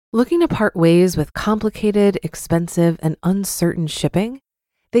Looking to part ways with complicated, expensive, and uncertain shipping?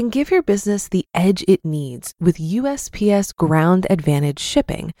 Then give your business the edge it needs with USPS Ground Advantage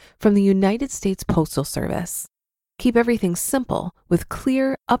shipping from the United States Postal Service. Keep everything simple with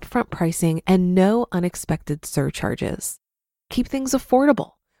clear, upfront pricing and no unexpected surcharges. Keep things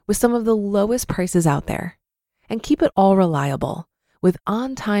affordable with some of the lowest prices out there. And keep it all reliable with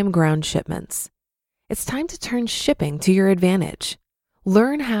on-time ground shipments. It's time to turn shipping to your advantage.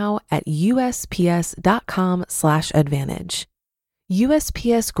 Learn how at USPS.com/advantage.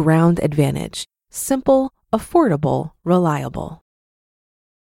 USPS Ground Advantage. Simple, affordable, reliable.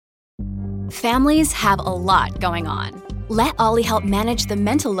 Families have a lot going on. Let Ollie help manage the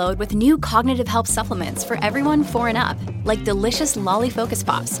mental load with new cognitive help supplements for everyone 4 and up, like delicious Lolly Focus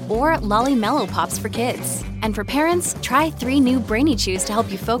Pops or Lolly Mellow Pops for kids. And for parents, try 3 new Brainy Chews to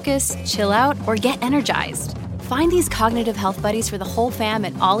help you focus, chill out, or get energized. Find these cognitive health buddies for the whole fam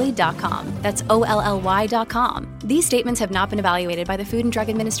at ollie.com. That's OLLY.com. These statements have not been evaluated by the Food and Drug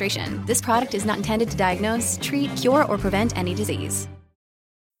Administration. This product is not intended to diagnose, treat, cure, or prevent any disease.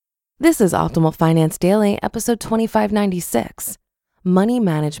 This is Optimal Finance Daily, episode 2596, Money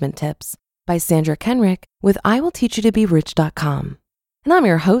Management Tips by Sandra Kenrick with IWillTeachYouToBeRich.com. And I'm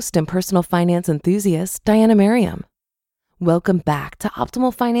your host and personal finance enthusiast, Diana Merriam. Welcome back to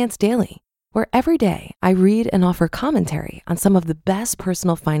Optimal Finance Daily, where every day I read and offer commentary on some of the best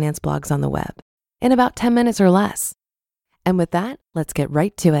personal finance blogs on the web in about 10 minutes or less. And with that, let's get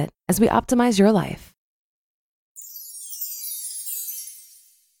right to it as we optimize your life.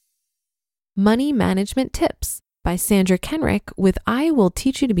 Money Management Tips by Sandra Kenrick with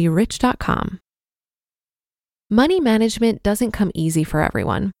IWillTeachYouToBeRich.com. Money management doesn't come easy for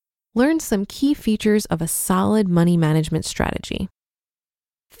everyone. Learn some key features of a solid money management strategy.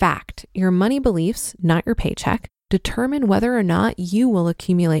 Fact: your money beliefs, not your paycheck, determine whether or not you will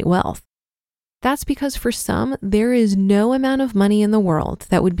accumulate wealth. That's because for some, there is no amount of money in the world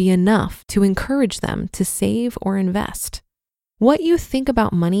that would be enough to encourage them to save or invest. What you think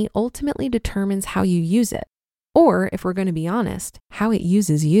about money ultimately determines how you use it, or if we're going to be honest, how it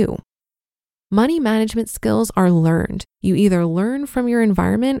uses you. Money management skills are learned. You either learn from your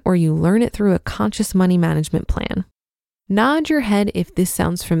environment or you learn it through a conscious money management plan. Nod your head if this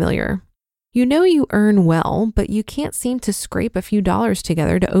sounds familiar. You know you earn well, but you can't seem to scrape a few dollars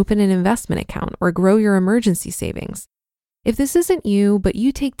together to open an investment account or grow your emergency savings. If this isn't you, but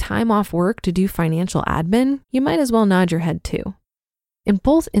you take time off work to do financial admin, you might as well nod your head too. In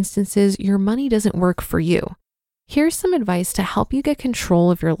both instances, your money doesn't work for you. Here's some advice to help you get control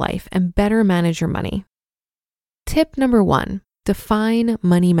of your life and better manage your money. Tip number 1, define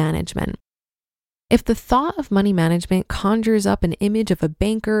money management. If the thought of money management conjures up an image of a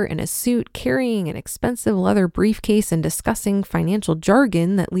banker in a suit carrying an expensive leather briefcase and discussing financial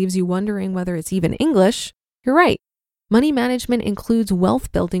jargon that leaves you wondering whether it's even English, you're right. Money management includes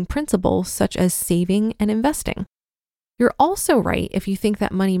wealth-building principles such as saving and investing. You're also right if you think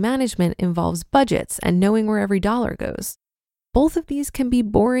that money management involves budgets and knowing where every dollar goes. Both of these can be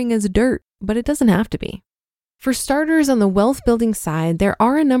boring as dirt, but it doesn't have to be. For starters, on the wealth-building side, there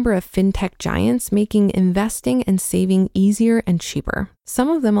are a number of fintech giants making investing and saving easier and cheaper. Some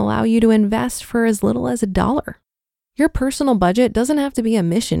of them allow you to invest for as little as $1. Your personal budget doesn't have to be a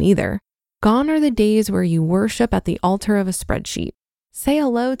mission either. Gone are the days where you worship at the altar of a spreadsheet. Say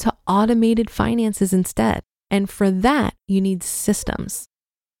hello to automated finances instead. And for that, you need systems.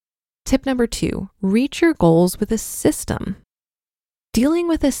 Tip number 2, reach your goals with a system. Dealing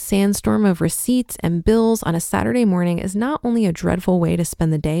with a sandstorm of receipts and bills on a Saturday morning is not only a dreadful way to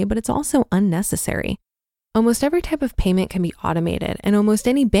spend the day, but it's also unnecessary. Almost every type of payment can be automated, and almost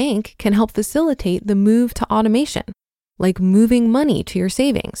any bank can help facilitate the move to automation, like moving money to your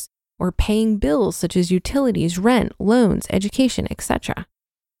savings, or paying bills such as utilities, rent, loans, education, etc.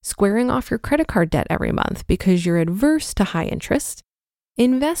 Squaring off your credit card debt every month because you're adverse to high interest.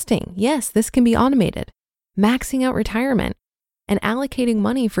 Investing, yes, this can be automated. Maxing out retirement and allocating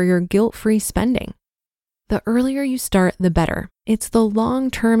money for your guilt-free spending. The earlier you start, the better. It's the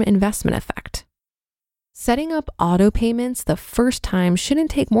long-term investment effect. Setting up auto payments the first time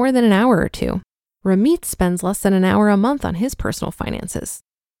shouldn't take more than an hour or 2. Ramit spends less than an hour a month on his personal finances.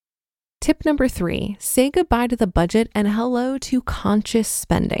 Tip number 3, say goodbye to the budget and hello to conscious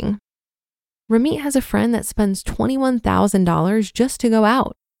spending. Ramit has a friend that spends $21,000 just to go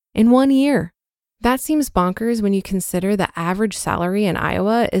out in 1 year. That seems bonkers when you consider the average salary in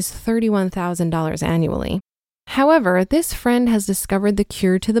Iowa is $31,000 annually. However, this friend has discovered the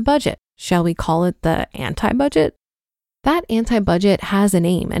cure to the budget. Shall we call it the anti-budget? That anti-budget has a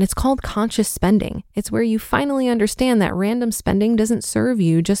name, and it's called conscious spending. It's where you finally understand that random spending doesn't serve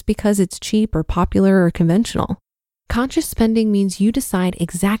you just because it's cheap or popular or conventional. Conscious spending means you decide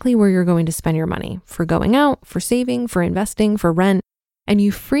exactly where you're going to spend your money, for going out, for saving, for investing, for rent, and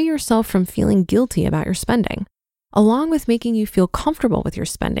you free yourself from feeling guilty about your spending. Along with making you feel comfortable with your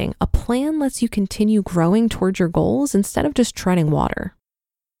spending, a plan lets you continue growing towards your goals instead of just treading water.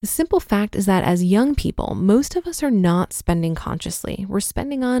 The simple fact is that as young people, most of us are not spending consciously. We're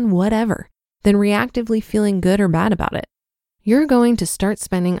spending on whatever, then reactively feeling good or bad about it. You're going to start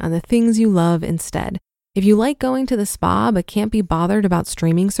spending on the things you love instead. If you like going to the spa but can't be bothered about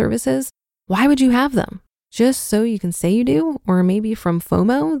streaming services, why would you have them? Just so you can say you do? Or maybe from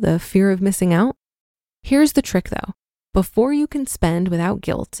FOMO, the fear of missing out? Here's the trick though. Before you can spend without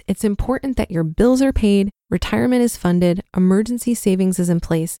guilt, it's important that your bills are paid, retirement is funded, emergency savings is in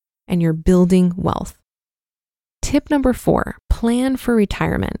place, and you're building wealth. Tip number 4, plan for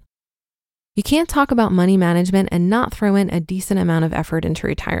retirement. You can't talk about money management and not throw in a decent amount of effort into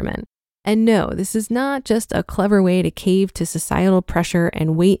retirement. And no, this is not just a clever way to cave to societal pressure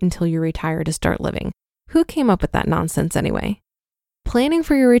and wait until you retire to start living. Who came up with that nonsense anyway? Planning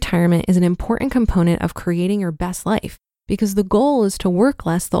for your retirement is an important component of creating your best life because the goal is to work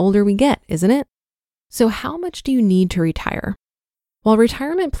less the older we get, isn't it? So how much do you need to retire? While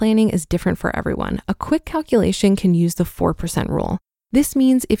retirement planning is different for everyone, a quick calculation can use the 4% rule. This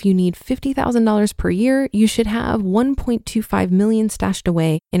means if you need $50,000 per year, you should have $1.25 million stashed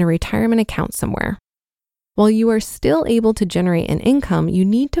away in a retirement account somewhere. While you are still able to generate an income, you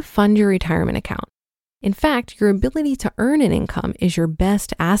need to fund your retirement account. In fact, your ability to earn an income is your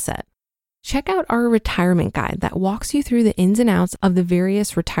best asset. Check out our retirement guide that walks you through the ins and outs of the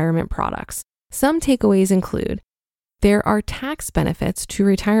various retirement products. Some takeaways include, there are tax benefits to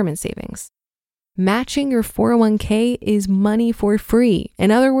retirement savings. Matching your 401k is money for free.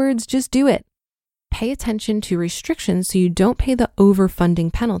 In other words, just do it. Pay attention to restrictions so you don't pay the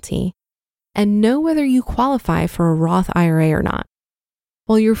overfunding penalty, and know whether you qualify for a Roth IRA or not.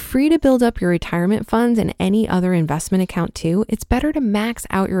 While you're free to build up your retirement funds and any other investment account too, it's better to max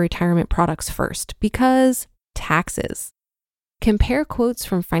out your retirement products first because taxes. Compare quotes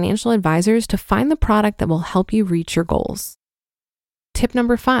from financial advisors to find the product that will help you reach your goals. Tip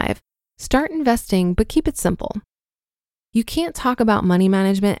number 5, start investing, but keep it simple. You can't talk about money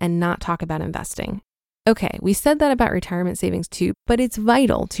management and not talk about investing. Okay, we said that about retirement savings too, but it's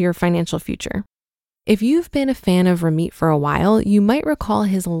vital to your financial future. If you've been a fan of Ramit for a while, you might recall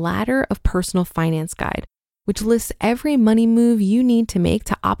his Ladder of Personal Finance guide, which lists every money move you need to make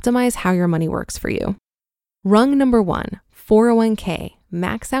to optimize how your money works for you. Rung number 1, 401k,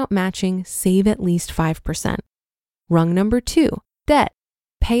 max out matching, save at least 5%. Rung number 2, debt,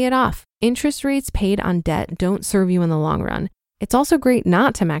 pay it off. Interest rates paid on debt don't serve you in the long run. It's also great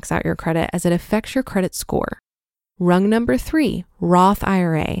not to max out your credit as it affects your credit score. Rung number 3, Roth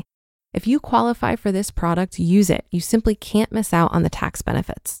IRA. If you qualify for this product, use it. You simply can't miss out on the tax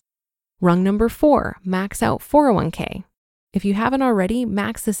benefits. Rung number 4, max out 401k. If you haven't already,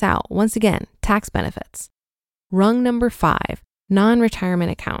 max this out. Once again, tax benefits. Rung number 5, non-retirement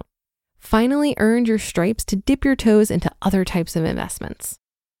account. Finally earned your stripes to dip your toes into other types of investments.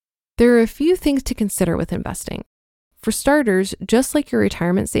 There are a few things to consider with investing. For starters, just like your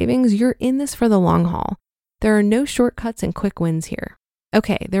retirement savings, you're in this for the long haul. There are no shortcuts and quick wins here.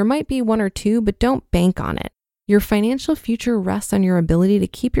 Okay, there might be one or two, but don't bank on it. Your financial future rests on your ability to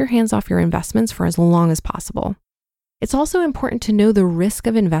keep your hands off your investments for as long as possible. It's also important to know the risk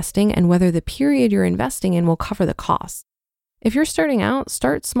of investing and whether the period you're investing in will cover the costs. If you're starting out,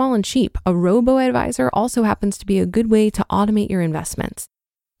 start small and cheap. A robo-advisor also happens to be a good way to automate your investments.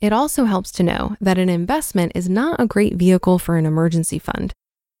 It also helps to know that an investment is not a great vehicle for an emergency fund.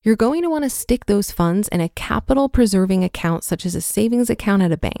 You're going to want to stick those funds in a capital-preserving account such as a savings account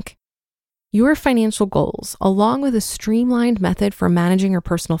at a bank. Your financial goals, along with a streamlined method for managing your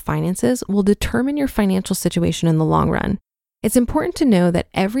personal finances, will determine your financial situation in the long run. It's important to know that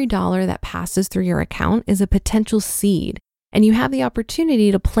every dollar that passes through your account is a potential seed, and you have the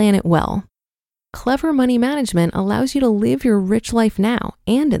opportunity to plan it well. Clever money management allows you to live your rich life now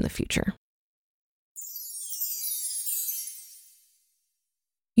and in the future.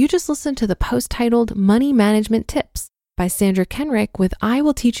 You just listened to the post titled Money Management Tips by Sandra Kenrick with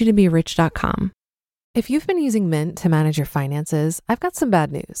IWillTeachYouToBeRich.com. If you've been using Mint to manage your finances, I've got some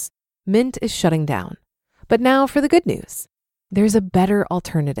bad news. Mint is shutting down. But now for the good news. There's a better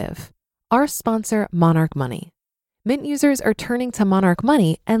alternative. Our sponsor, Monarch Money. Mint users are turning to Monarch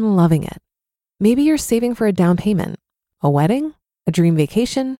Money and loving it. Maybe you're saving for a down payment, a wedding, a dream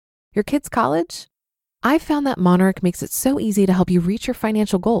vacation, your kids' college. I've found that Monarch makes it so easy to help you reach your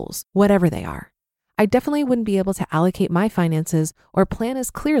financial goals, whatever they are. I definitely wouldn't be able to allocate my finances or plan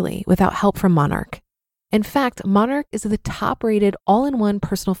as clearly without help from Monarch. In fact, Monarch is the top-rated all-in-one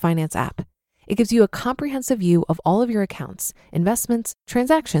personal finance app. It gives you a comprehensive view of all of your accounts, investments,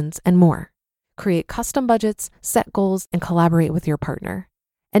 transactions, and more. Create custom budgets, set goals, and collaborate with your partner.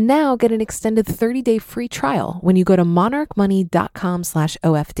 And now get an extended 30-day free trial when you go to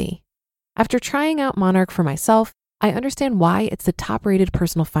monarchmoney.com/OFD. After trying out Monarch for myself, I understand why it's the top-rated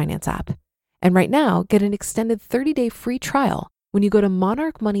personal finance app. And right now, get an extended 30-day free trial when you go to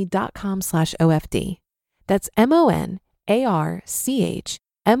monarchmoney.com/OFD. That's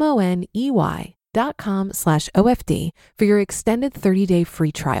monarchmoney.com/OFD for your extended 30-day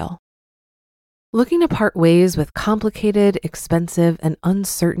free trial. Looking to part ways with complicated, expensive, and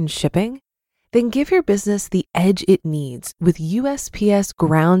uncertain shipping? Then give your business the edge it needs with USPS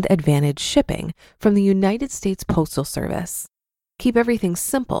Ground Advantage shipping from the United States Postal Service. Keep everything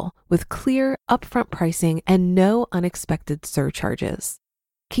simple with clear, upfront pricing and no unexpected surcharges.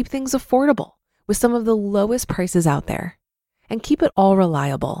 Keep things affordable with some of the lowest prices out there. And keep it all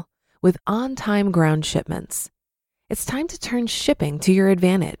reliable with on-time ground shipments. It's time to turn shipping to your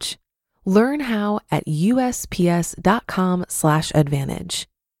advantage. Learn how at USPS.com/advantage.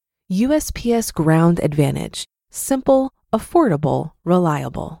 USPS Ground Advantage. Simple, affordable,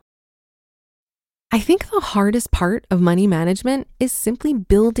 reliable. I think the hardest part of money management is simply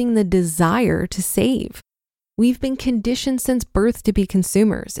building the desire to save. We've been conditioned since birth to be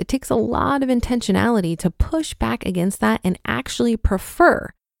consumers. It takes a lot of intentionality to push back against that and actually prefer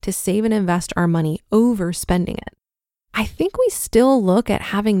to save and invest our money over spending it. I think we still look at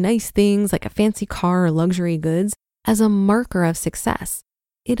having nice things like a fancy car or luxury goods as a marker of success.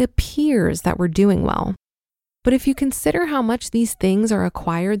 It appears that we're doing well. But if you consider how much these things are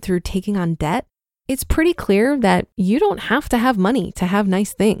acquired through taking on debt, it's pretty clear that you don't have to have money to have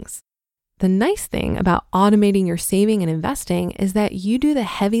nice things. The nice thing about automating your saving and investing is that you do the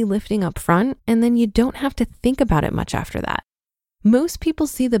heavy lifting up front and then you don't have to think about it much after that. Most people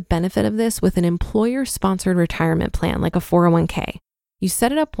see the benefit of this with an employer-sponsored retirement plan like a 401k. You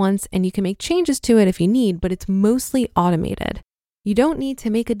set it up once and you can make changes to it if you need, but it's mostly automated. You don't need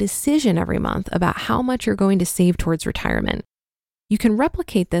to make a decision every month about how much you're going to save towards retirement. You can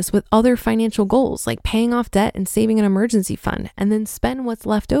replicate this with other financial goals like paying off debt and saving an emergency fund, and then spend what's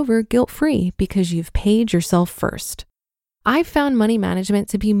left over guilt-free because you've paid yourself first. I've found money management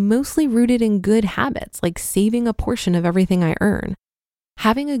to be mostly rooted in good habits like saving a portion of everything I earn.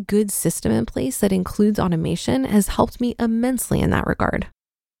 Having a good system in place that includes automation has helped me immensely in that regard.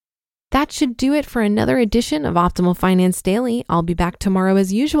 That should do it for another edition of Optimal Finance Daily. I'll be back tomorrow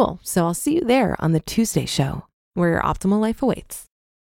as usual, so I'll see you there on the Tuesday show, where your optimal life awaits.